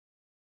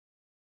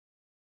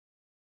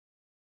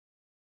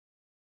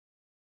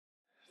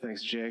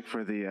Thanks, Jake,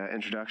 for the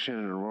introduction,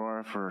 and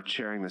Aurora for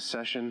chairing this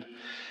session.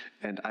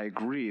 And I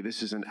agree,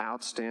 this is an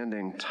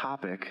outstanding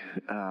topic,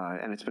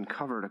 and it's been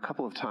covered a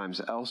couple of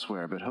times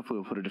elsewhere, but hopefully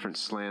we'll put a different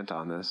slant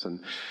on this. And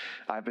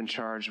I've been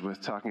charged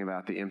with talking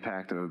about the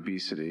impact of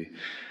obesity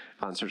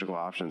on surgical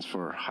options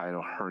for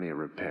hiatal hernia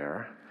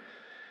repair.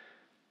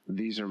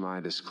 These are my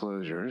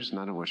disclosures,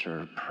 none of which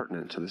are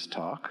pertinent to this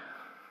talk.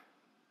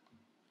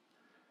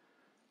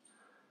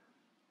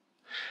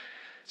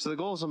 So the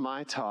goals of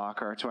my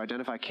talk are to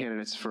identify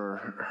candidates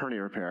for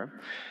hernia repair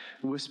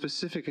with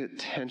specific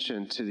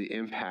attention to the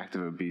impact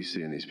of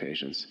obesity in these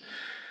patients,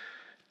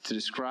 to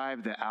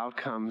describe the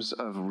outcomes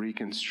of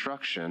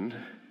reconstruction,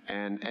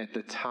 and at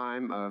the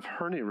time of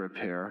hernia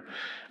repair,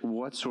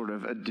 what sort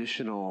of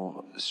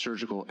additional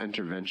surgical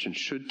intervention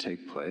should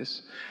take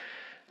place,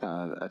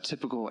 a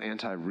typical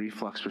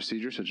anti-reflux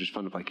procedure such as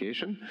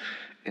fundoplication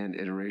and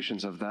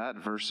iterations of that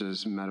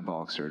versus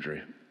metabolic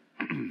surgery.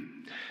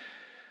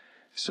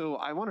 So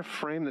I want to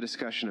frame the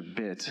discussion a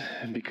bit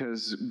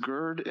because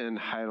GERD and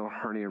hiatal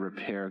hernia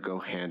repair go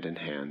hand in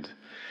hand.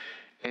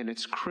 And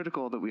it's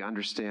critical that we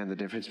understand the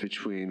difference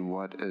between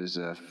what is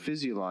a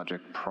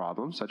physiologic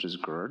problem, such as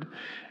GERD,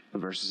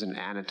 versus an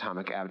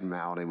anatomic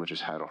abnormality, which is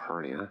hiatal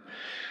hernia.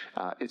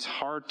 It's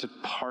hard to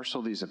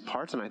parcel these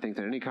apart, and I think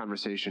that any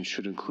conversation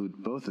should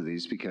include both of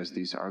these because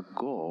these are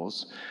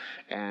goals.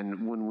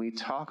 And when we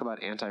talk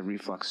about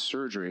anti-reflux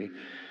surgery,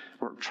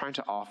 we're trying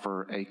to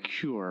offer a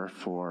cure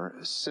for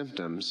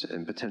symptoms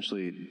and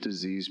potentially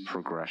disease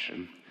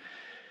progression.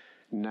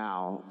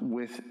 Now,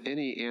 with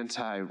any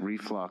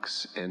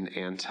anti-reflux and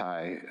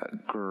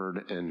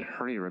anti-GERD and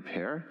hernia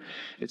repair,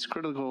 it's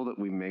critical that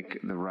we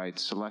make the right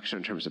selection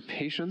in terms of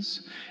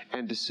patients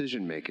and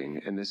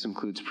decision-making, and this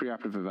includes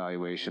preoperative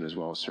evaluation as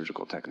well as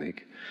surgical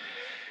technique.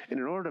 And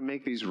in order to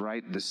make these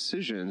right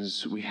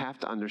decisions, we have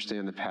to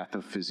understand the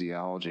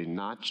pathophysiology,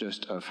 not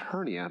just of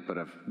hernia, but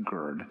of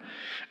GERD.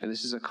 And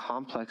this is a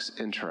complex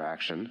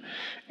interaction,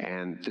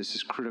 and this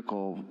is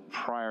critical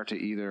prior to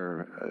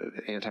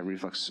either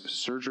anti-reflux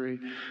surgery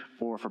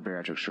or for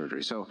bariatric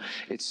surgery. So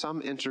it's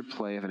some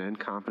interplay of an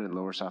incompetent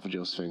lower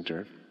esophageal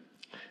sphincter,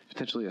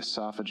 potentially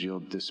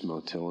esophageal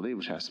dysmotility,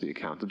 which has to be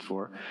accounted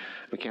for,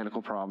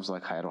 mechanical problems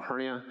like hiatal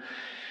hernia,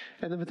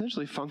 and then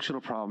potentially functional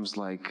problems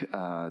like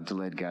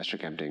delayed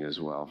gastric emptying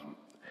as well.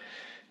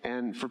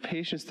 And for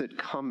patients that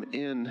come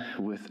in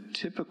with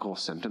typical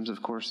symptoms,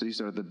 of course, these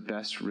are the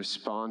best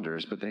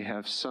responders, but they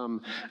have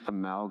some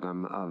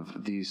amalgam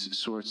of these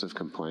sorts of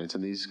complaints,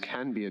 and these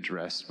can be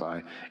addressed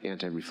by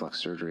anti-reflux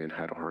surgery and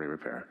hiatal hernia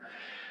repair.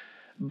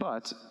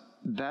 But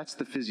that's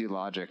the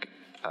physiologic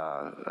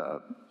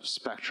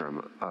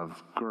spectrum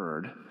of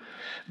GERD,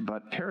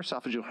 but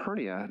paraesophageal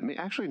hernia may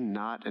actually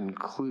not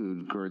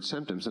include GERD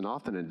symptoms, and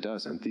often it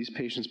doesn't. These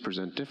patients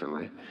present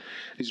differently.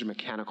 These are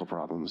mechanical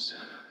problems: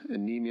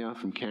 anemia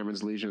from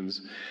Cameron's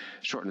lesions,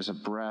 shortness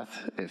of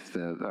breath if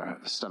the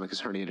stomach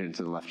is herniated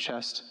into the left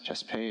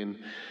chest pain,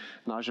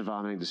 nausea,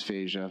 vomiting,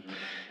 dysphagia.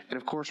 And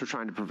of course, we're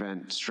trying to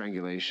prevent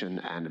strangulation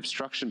and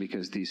obstruction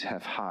because these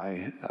have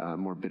high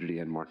morbidity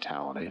and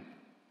mortality.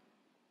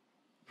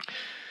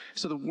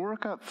 So the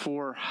workup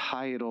for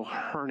hiatal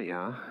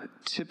hernia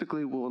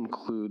typically will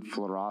include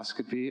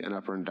fluoroscopy and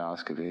upper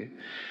endoscopy.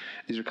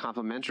 These are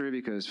complementary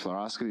because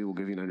fluoroscopy will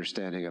give you an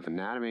understanding of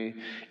anatomy.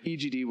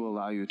 EGD will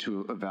allow you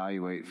to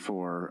evaluate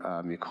for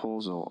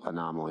mucosal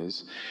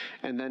anomalies.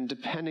 And then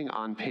depending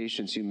on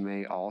patients, you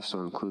may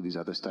also include these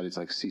other studies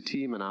like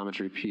CT,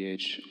 manometry,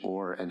 pH,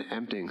 or an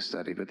emptying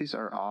study, but these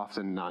are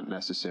often not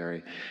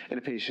necessary in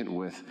a patient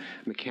with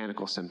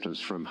mechanical symptoms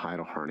from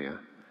hiatal hernia.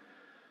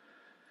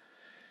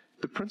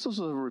 The principles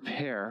of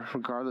repair,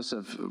 regardless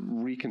of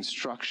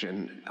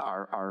reconstruction,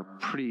 are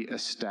pretty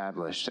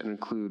established and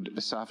include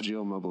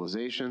esophageal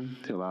mobilization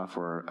to allow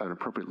for an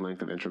appropriate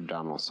length of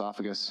intra-abdominal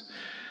esophagus,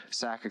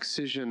 sac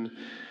excision,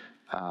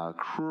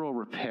 crural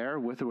repair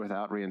with or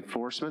without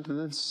reinforcement, and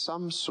then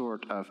some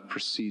sort of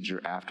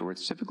procedure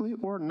afterwards, typically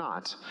or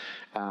not.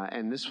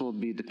 And this will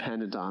be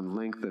dependent on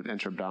length of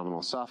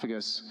intra-abdominal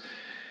esophagus,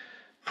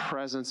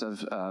 presence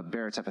of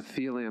Barrett's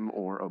epithelium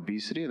or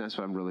obesity, and that's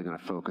what I'm really going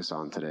to focus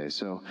on today.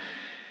 So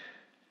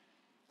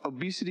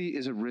obesity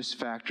is a risk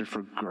factor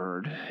for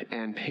GERD,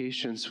 and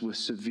patients with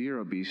severe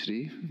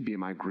obesity,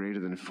 BMI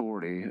greater than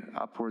 40,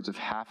 upwards of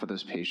half of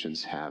those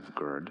patients have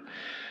GERD.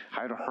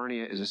 Hiatal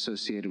hernia is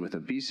associated with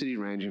obesity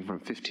ranging from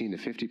 15 to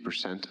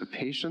 50% of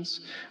patients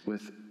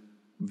with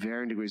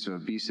varying degrees of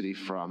obesity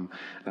from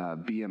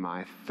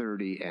BMI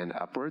 30 and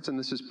upwards, and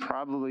this is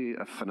probably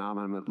a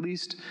phenomenon at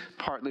least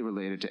partly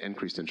related to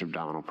increased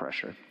intra-abdominal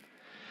pressure.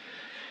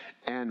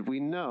 And we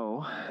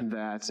know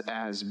that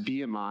as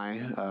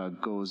BMI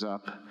goes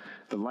up,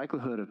 the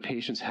likelihood of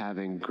patients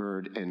having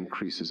GERD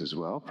increases as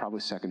well,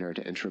 probably secondary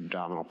to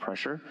intra-abdominal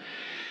pressure.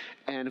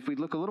 And if we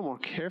look a little more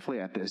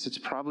carefully at this, it's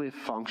probably a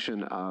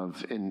function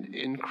of an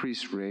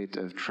increased rate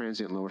of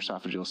transient lower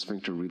esophageal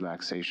sphincter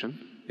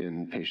relaxation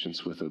in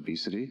patients with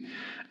obesity,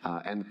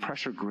 and the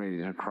pressure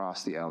gradient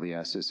across the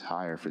LES is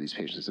higher for these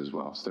patients as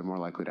well, so they're more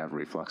likely to have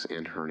reflux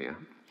and hernia.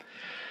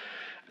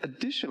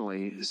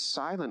 Additionally,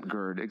 silent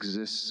GERD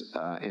exists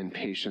in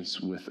patients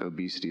with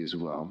obesity as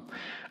well.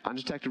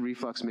 Undetected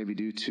reflux may be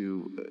due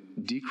to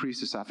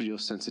decreased esophageal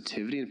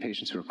sensitivity in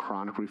patients who are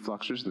chronic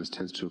refluxers, and this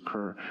tends to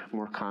occur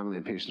more commonly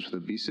in patients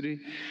with obesity.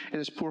 And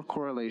there's poor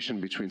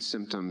correlation between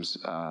symptoms,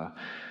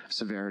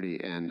 severity,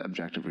 and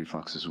objective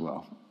reflux as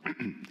well.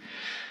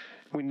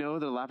 We know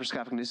that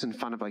laparoscopic Nissen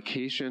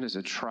fundoplication is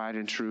a tried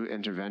and true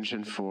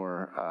intervention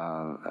for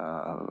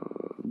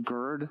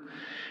GERD,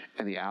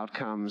 and the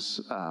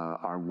outcomes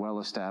are well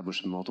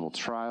established in multiple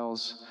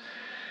trials.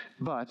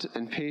 But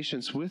in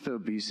patients with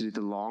obesity,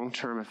 the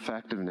long-term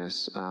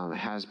effectiveness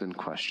has been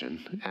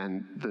questioned.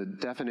 And the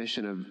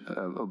definition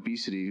of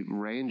obesity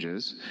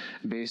ranges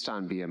based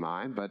on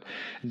BMI, but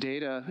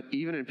data,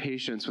 even in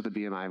patients with a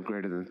BMI of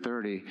greater than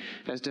 30,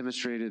 has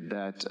demonstrated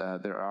that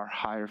there are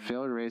higher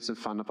failure rates of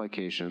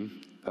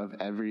fundoplication of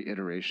every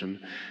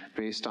iteration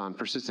based on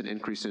persistent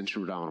increase in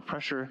intra-abdominal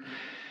pressure.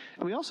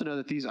 And we also know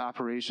that these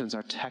operations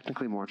are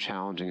technically more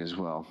challenging as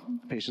well.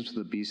 Patients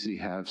with obesity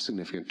have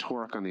significant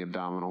torque on the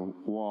abdominal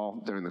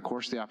wall during the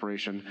course of the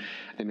operation.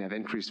 They may have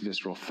increased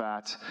visceral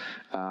fat,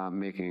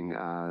 making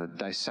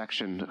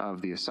dissection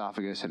of the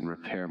esophagus and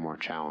repair more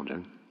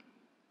challenging.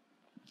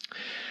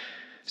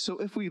 So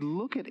if we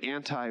look at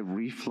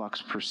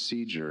anti-reflux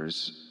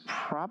procedures,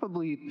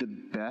 probably the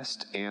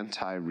best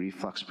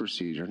anti-reflux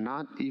procedure,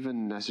 not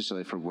even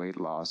necessarily for weight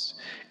loss,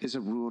 is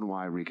a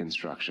Roux-en-Y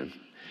reconstruction.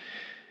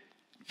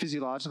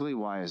 Physiologically,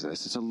 why is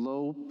this? It's a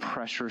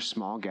low-pressure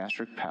small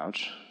gastric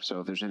pouch, so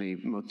if there's any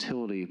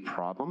motility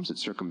problems, it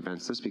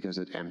circumvents this because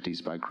it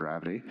empties by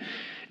gravity.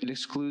 It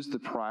excludes the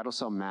parietal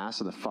cell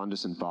mass of the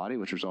fundus and body,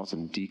 which results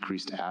in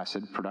decreased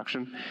acid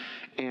production,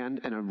 and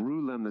in a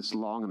roux limb that's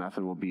long enough,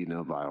 there will be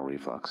no bile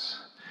reflux.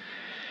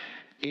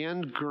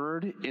 And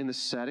GERD in the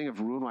setting of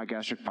Roux-en-Y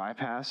gastric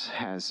bypass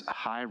has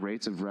high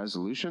rates of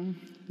resolution,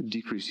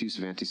 decreased use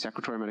of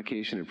anti-secretory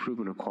medication,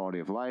 improvement of quality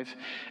of life,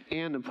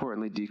 and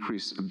importantly,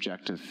 decreased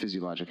objective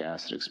physiologic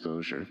acid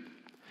exposure.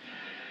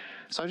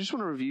 So I just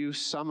want to review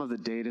some of the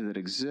data that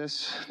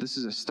exists. This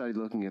is a study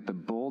looking at the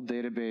BOLD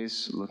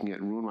database, looking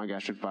at Roux-en-Y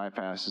gastric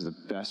bypass as the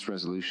best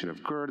resolution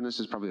of GERD, and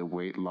this is probably a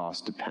weight loss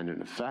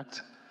dependent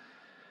effect.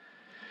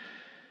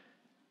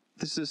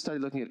 This is a study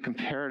looking at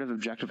comparative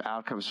objective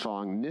outcomes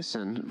following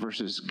Nissen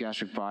versus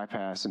gastric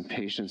bypass in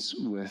patients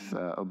with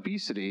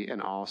obesity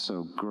and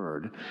also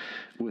GERD,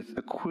 with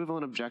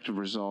equivalent objective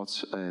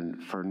results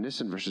for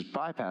Nissen versus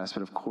bypass,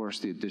 but of course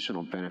the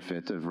additional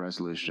benefit of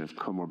resolution of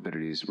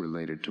comorbidities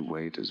related to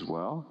weight as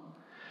well.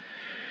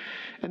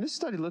 And this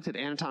study looked at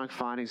anatomic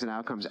findings and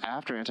outcomes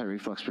after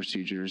anti-reflux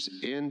procedures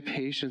in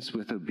patients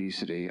with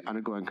obesity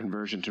undergoing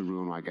conversion to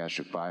Roux-en-Y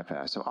gastric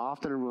bypass. So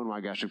often a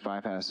Roux-en-Y gastric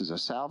bypass is a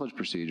salvage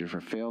procedure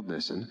for failed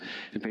Nissen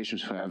in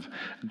patients who have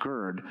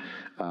GERD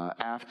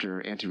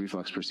after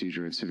anti-reflux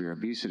procedure in severe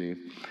obesity.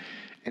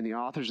 And the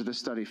authors of this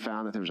study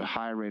found that there was a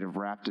high rate of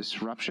wrap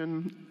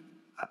disruption,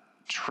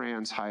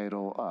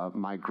 transhiatal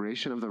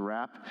migration of the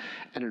wrap,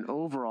 and an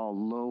overall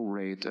low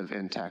rate of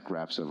intact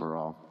wraps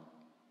overall.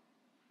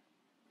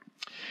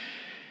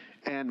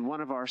 And one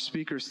of our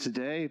speakers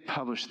today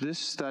published this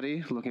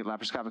study looking at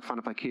laparoscopic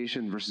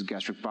fundoplication versus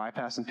gastric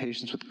bypass in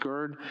patients with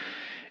GERD.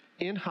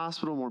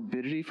 In-hospital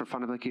morbidity for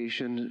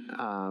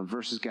fundoplication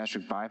versus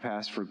gastric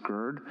bypass for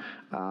GERD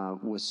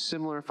was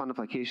similar.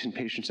 Fundoplication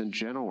patients in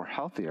general were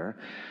healthier,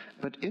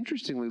 but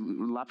interestingly,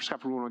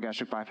 laparoscopic Roux-en-Y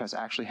gastric bypass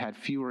actually had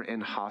fewer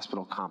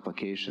in-hospital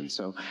complications.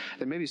 So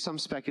there may be some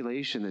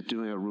speculation that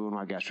doing a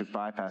Roux-en-Y gastric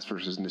bypass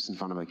versus Nissen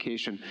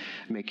fundoplication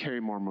may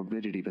carry more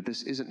morbidity, but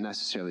this isn't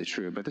necessarily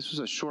true. But this was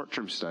a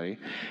short-term study,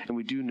 and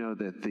we do know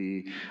that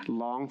the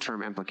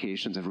long-term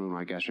implications of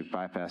Roux-en-Y gastric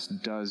bypass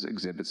does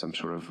exhibit some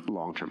sort of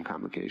long-term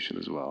complication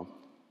as well.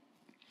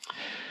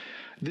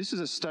 This is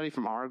a study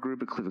from our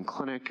group at Cleveland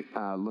Clinic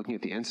looking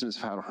at the incidence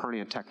of hiatal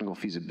hernia and technical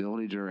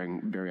feasibility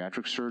during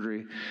bariatric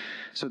surgery.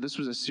 So this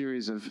was a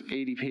series of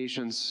 80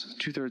 patients,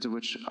 2/3 of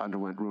which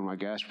underwent Roux-en-Y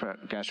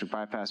gastric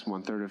bypass,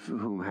 1/3 of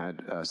whom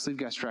had sleeve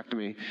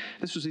gastrectomy.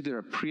 This was either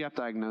a pre-op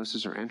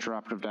diagnosis or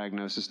intraoperative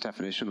diagnosis.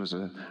 Definition was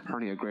a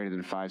hernia greater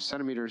than 5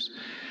 centimeters.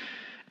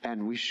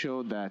 And we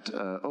showed that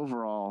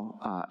overall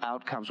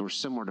outcomes were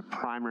similar to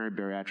primary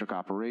bariatric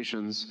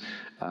operations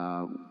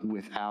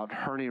without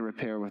hernia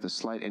repair, with a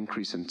slight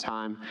increase in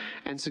time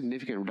and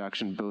significant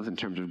reduction both in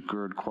terms of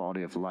GERD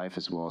quality of life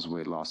as well as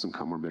weight loss and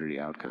comorbidity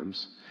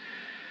outcomes.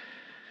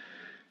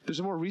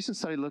 There's a more recent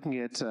study looking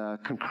at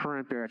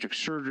concurrent bariatric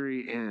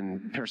surgery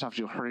and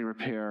paraesophageal hernia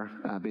repair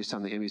based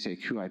on the MBSA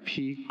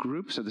QIP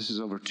group. So this is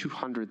over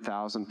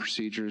 200,000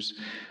 procedures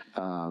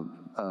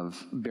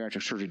of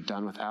bariatric surgery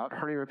done without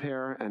hernia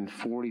repair and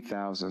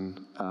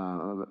 40,000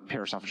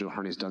 paraesophageal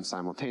hernias done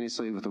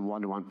simultaneously with a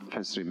 1-to-1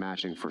 propensity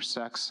matching for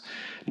sex.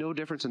 No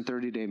difference in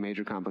 30-day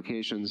major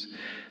complications,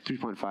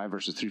 3.5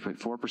 versus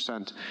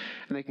 3.4%.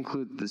 And they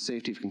conclude the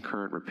safety of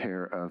concurrent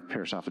repair of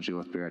paraesophageal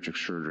with bariatric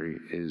surgery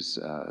is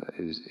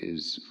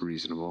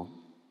reasonable.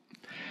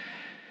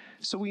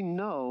 So we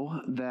know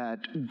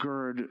that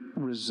GERD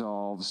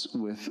resolves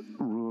with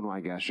Roux-en-Y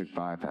gastric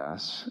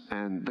bypass,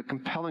 and the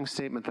compelling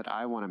statement that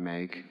I want to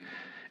make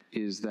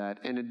is that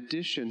in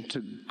addition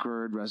to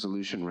GERD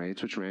resolution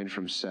rates, which range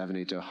from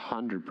 70 to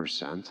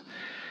 100%,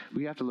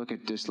 we have to look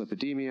at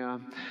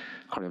dyslipidemia,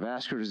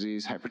 cardiovascular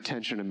disease,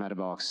 hypertension and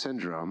metabolic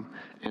syndrome,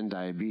 and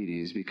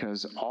diabetes,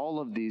 because all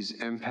of these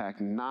impact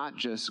not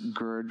just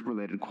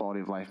GERD-related quality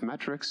of life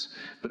metrics,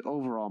 but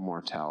overall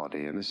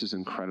mortality, and this is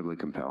incredibly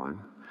compelling.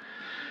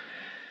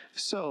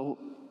 So,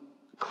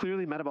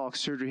 clearly, metabolic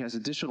surgery has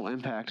additional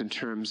impact in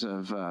terms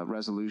of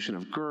resolution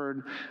of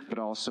GERD, but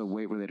also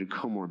weight-related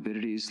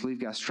comorbidities. Sleeve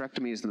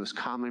gastrectomy is the most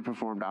commonly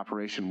performed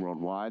operation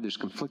worldwide. There's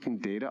conflicting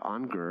data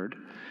on GERD.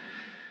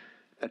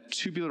 A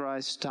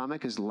tubularized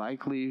stomach is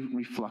likely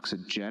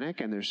refluxogenic,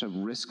 and there's a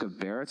risk of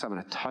Barrett's. I'm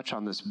going to touch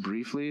on this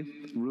briefly.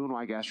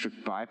 Roux-en-Y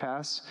gastric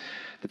bypass,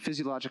 the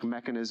physiologic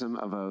mechanism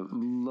of a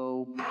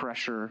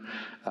low-pressure,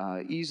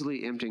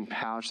 easily emptying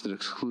pouch that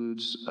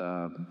excludes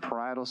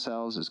parietal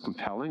cells is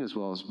compelling, as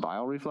well as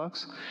bile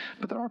reflux.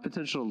 But there are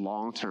potential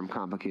long-term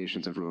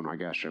complications of Roux-en-Y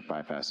gastric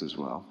bypass as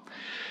well.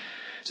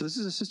 So this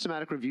is a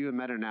systematic review and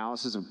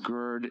meta-analysis of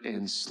GERD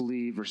in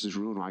sleeve versus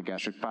Roux-en-Y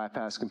gastric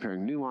bypass,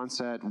 comparing new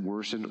onset,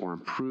 worsened, or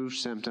improved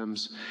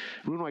symptoms.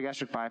 Roux-en-Y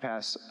gastric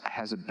bypass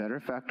has a better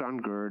effect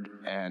on GERD,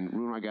 and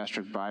Roux-en-Y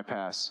gastric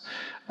bypass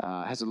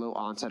has a low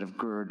onset of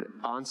GERD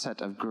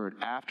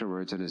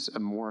afterwards, and is a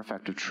more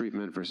effective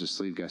treatment versus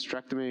sleeve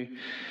gastrectomy.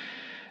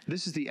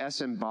 This is the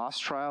SM-BOSS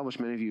trial, which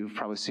many of you have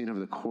probably seen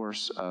over the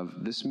course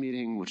of this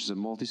meeting, which is a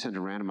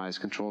multi-center randomized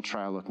controlled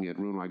trial looking at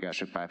Roux-en-Y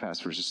gastric bypass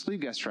versus sleeve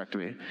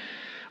gastrectomy.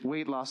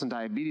 Weight loss and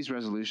diabetes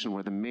resolution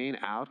were the main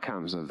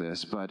outcomes of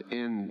this, but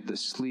in the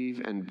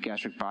sleeve and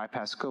gastric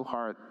bypass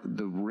cohort,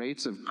 the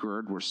rates of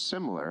GERD were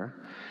similar.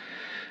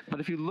 But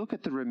if you look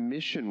at the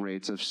remission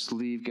rates of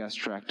sleeve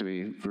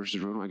gastrectomy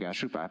versus Roux-en-Y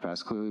gastric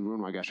bypass, clearly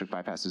Roux-en-Y gastric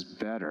bypass is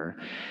better.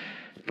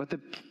 But the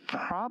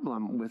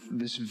problem with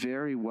this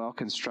very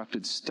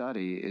well-constructed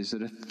study is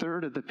that a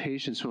third of the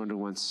patients who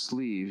underwent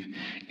sleeve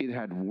either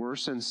had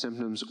worsened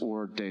symptoms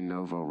or de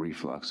novo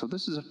reflux. So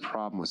this is a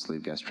problem with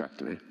sleeve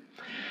gastrectomy.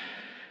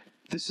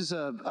 This is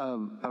a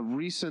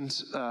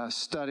recent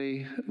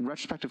study,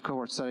 retrospective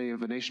cohort study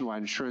of a nationwide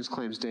insurance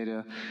claims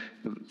data,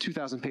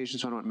 2,000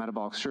 patients who underwent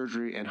metabolic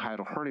surgery and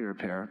hiatal hernia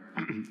repair.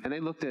 And they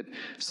looked at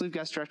sleeve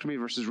gastrectomy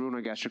versus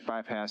Roux-en-Y gastric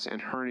bypass and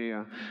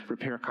hernia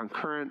repair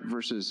concurrent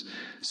versus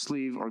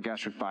sleeve or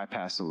gastric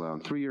bypass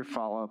alone. 3-year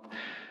follow-up,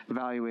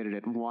 evaluated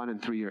at 1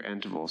 and 3-year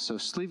intervals. So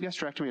sleeve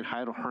gastrectomy and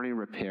hiatal hernia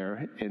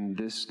repair in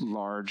this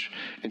large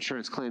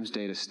insurance claims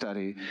data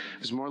study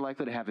was more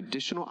likely to have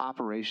additional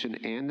operation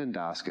and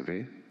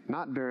endoscopy,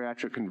 not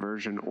bariatric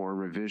conversion or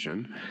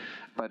revision,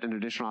 but an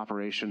additional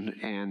operation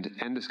and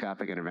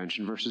endoscopic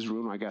intervention versus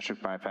Roux-en-Y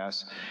gastric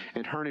bypass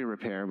and hernia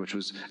repair, which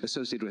was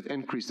associated with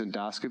increased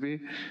endoscopy,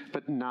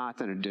 but not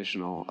an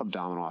additional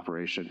abdominal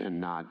operation and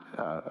not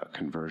a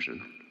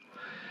conversion.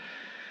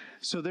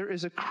 So there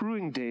is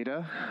accruing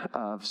data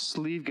of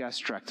sleeve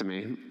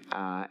gastrectomy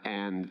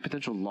and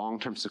potential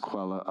long-term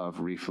sequelae of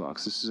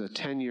reflux. This is a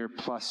 10-year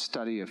plus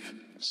study of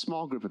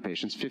small group of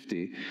patients,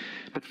 50,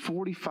 but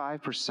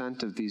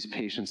 45% of these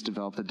patients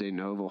developed a de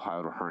novo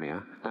hiatal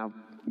hernia. Now,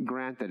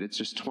 granted, it's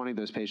just 20 of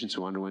those patients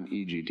who underwent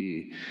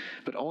EGD,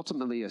 but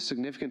ultimately a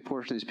significant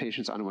portion of these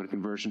patients underwent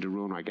conversion to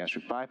Roux-en-Y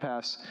gastric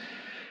bypass.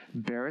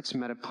 Barrett's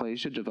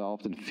metaplasia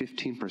developed in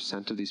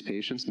 15% of these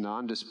patients,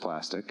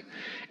 non-dysplastic,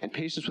 and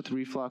patients with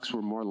reflux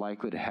were more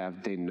likely to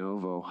have de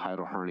novo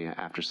hiatal hernia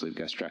after sleeve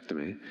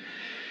gastrectomy.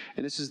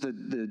 And this is the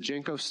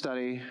JNCO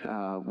study,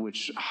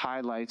 which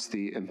highlights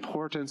the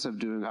importance of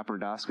doing upper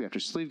endoscopy after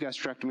sleeve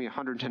gastrectomy,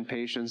 110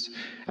 patients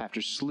after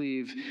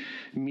sleeve,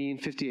 mean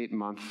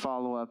 58-month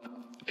follow-up.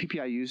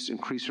 PPI use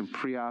increased from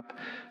pre-op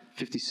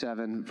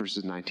 57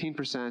 versus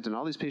 19%, and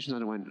all these patients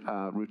underwent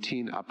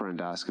routine upper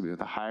endoscopy with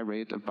a high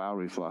rate of bile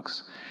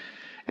reflux.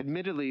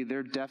 Admittedly,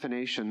 their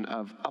definition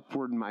of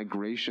upward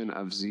migration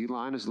of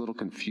Z-line is a little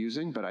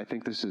confusing, but I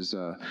think this is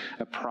a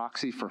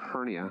proxy for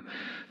hernia.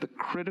 The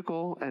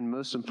critical and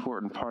most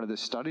important part of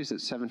this study is that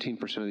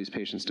 17% of these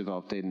patients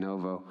developed de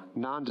novo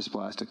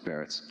non-dysplastic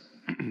Barrett's.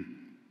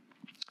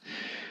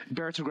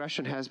 Barrett's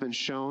regression has been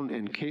shown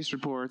in case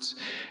reports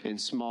in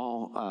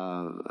small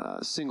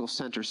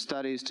single-center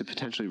studies to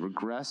potentially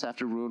regress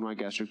after Roux-en-Y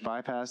gastric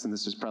bypass, and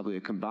this is probably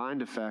a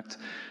combined effect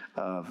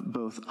of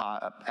both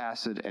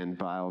acid and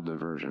bile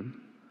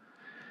diversion.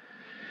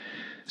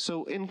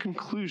 So in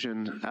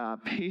conclusion,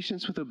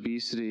 patients with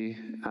obesity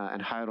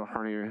and hiatal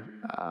hernia,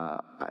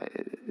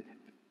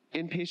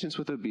 in patients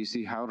with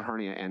obesity, hiatal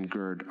hernia and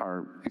GERD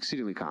are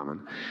exceedingly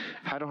common.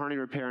 Hiatal hernia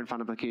repair and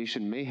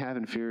fundoplication may have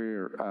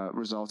inferior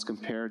results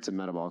compared to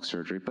metabolic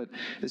surgery, but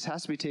this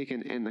has to be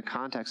taken in the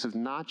context of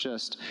not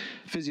just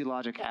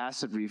physiologic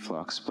acid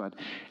reflux, but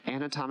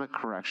anatomic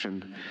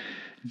correction,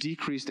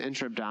 decreased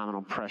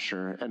intra-abdominal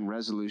pressure, and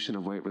resolution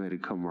of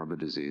weight-related comorbid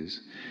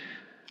disease.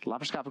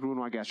 Laparoscopic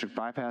Roux-en-Y gastric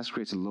bypass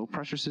creates a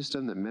low-pressure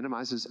system that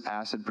minimizes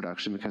acid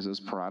production because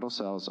those parietal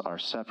cells are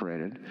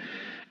separated,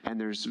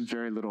 and there's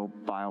very little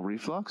bile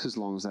reflux as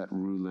long as that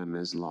roux limb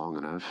is long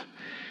enough.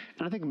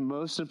 And I think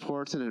most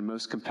important and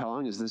most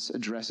compelling is this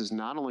addresses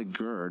not only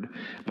GERD,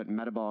 but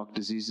metabolic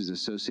diseases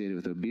associated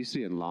with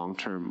obesity and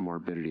long-term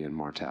morbidity and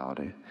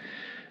mortality.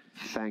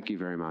 Thank you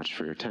very much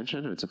for your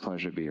attention, and it's a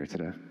pleasure to be here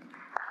today.